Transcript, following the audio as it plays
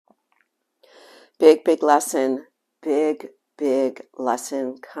Big lesson, big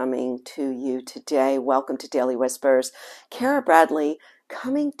lesson coming to you today. Welcome to Daily Whispers. Kara Bradley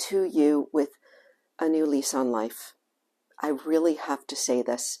coming to you with a new lease on life. I really have to say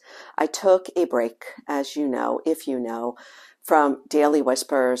this. I took a break, as you know, if you know, from Daily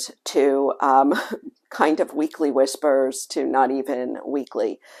Whispers to kind of weekly whispers to not even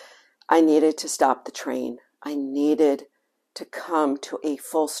weekly. I needed to stop the train. I needed to come to a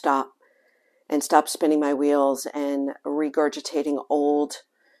full stop and stop spinning my wheels and regurgitating old,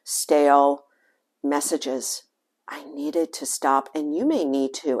 stale messages. I needed to stop, and you may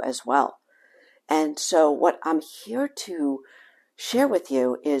need to as well. And so what I'm here to share with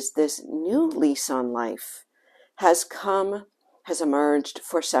you is this new lease on life has emerged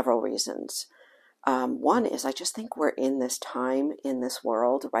for several reasons. One is I just think we're in this time in this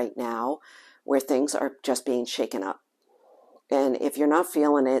world right now where things are just being shaken up. And if you're not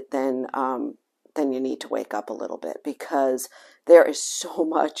feeling it, then you need to wake up a little bit, because there is so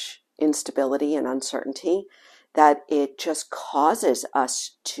much instability and uncertainty that it just causes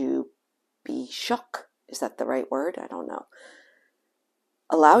us to be shook. Is that the right word? I don't know.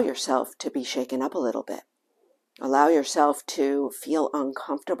 Allow yourself to be shaken up a little bit. Allow yourself to feel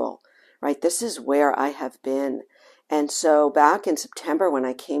uncomfortable, right? This is where I have been. And so back in September, when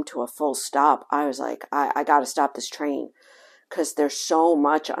I came to a full stop, I was like, I got to stop this train because there's so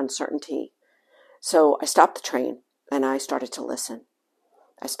much uncertainty. So I stopped the train and I started to listen.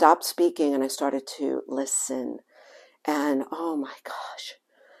 I stopped speaking and I started to listen. And oh my gosh,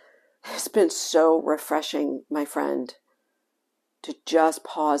 it's been so refreshing, my friend, to just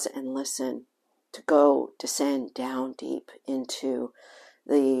pause and listen, to go descend down deep into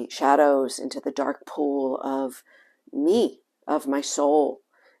the shadows, into the dark pool of me, of my soul.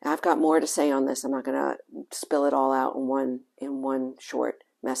 And I've got more to say on this. I'm not going to spill it all out in one short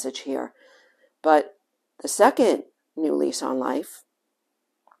message here. But the second new lease on life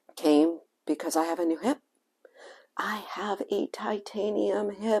came because I have a new hip. I have a titanium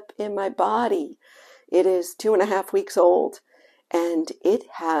hip in my body. It is 2.5 weeks old, and it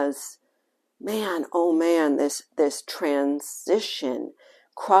has, man, oh man, this transition,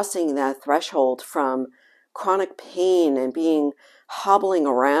 crossing that threshold from chronic pain and hobbling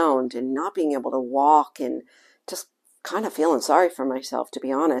around and not being able to walk and just kind of feeling sorry for myself, to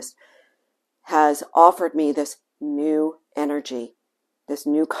be honest, has offered me this new energy, this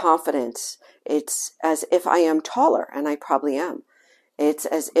new confidence. It's as if I am taller, and I probably am. It's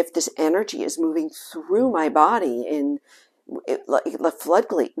as if this energy is moving through my body, and the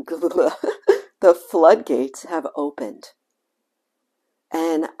floodgates have opened.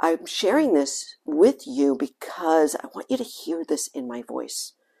 And I'm sharing this with you because I want you to hear this in my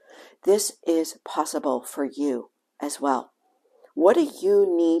voice. This is possible for you as well. What do you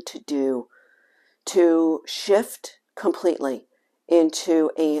need to do to shift completely into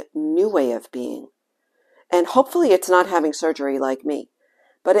a new way of being? And hopefully it's not having surgery like me,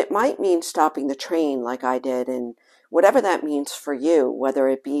 but it might mean stopping the train like I did, and whatever that means for you, whether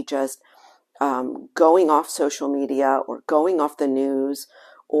it be just going off social media or going off the news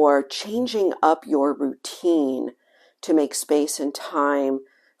or changing up your routine to make space and time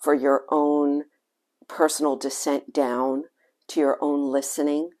for your own personal descent down to your own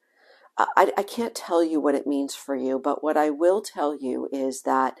listening. I can't tell you what it means for you, but what I will tell you is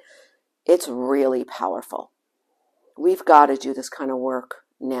that it's really powerful. We've got to do this kind of work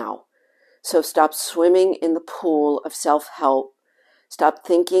now. So stop swimming in the pool of self-help. Stop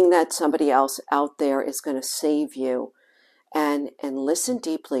thinking that somebody else out there is going to save you, and listen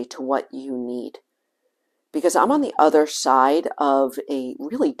deeply to what you need. Because I'm on the other side of a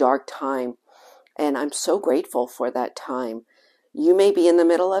really dark time, and I'm so grateful for that time. You may be in the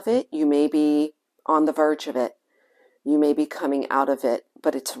middle of it. You may be on the verge of it. You may be coming out of it,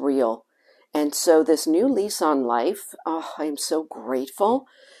 but it's real. And so this new lease on life, I am so grateful.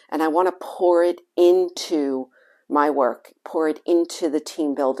 And I want to pour it into my work, pour it into the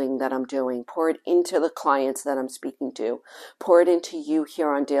team building that I'm doing, pour it into the clients that I'm speaking to, pour it into you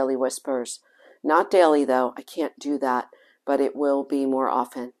here on Daily Whispers. Not daily, though. I can't do that, but it will be more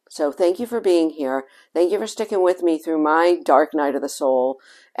often. So thank you for being here. Thank you for sticking with me through my dark night of the soul.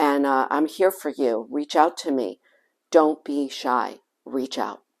 And I'm here for you. Reach out to me. Don't be shy. Reach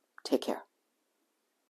out. Take care.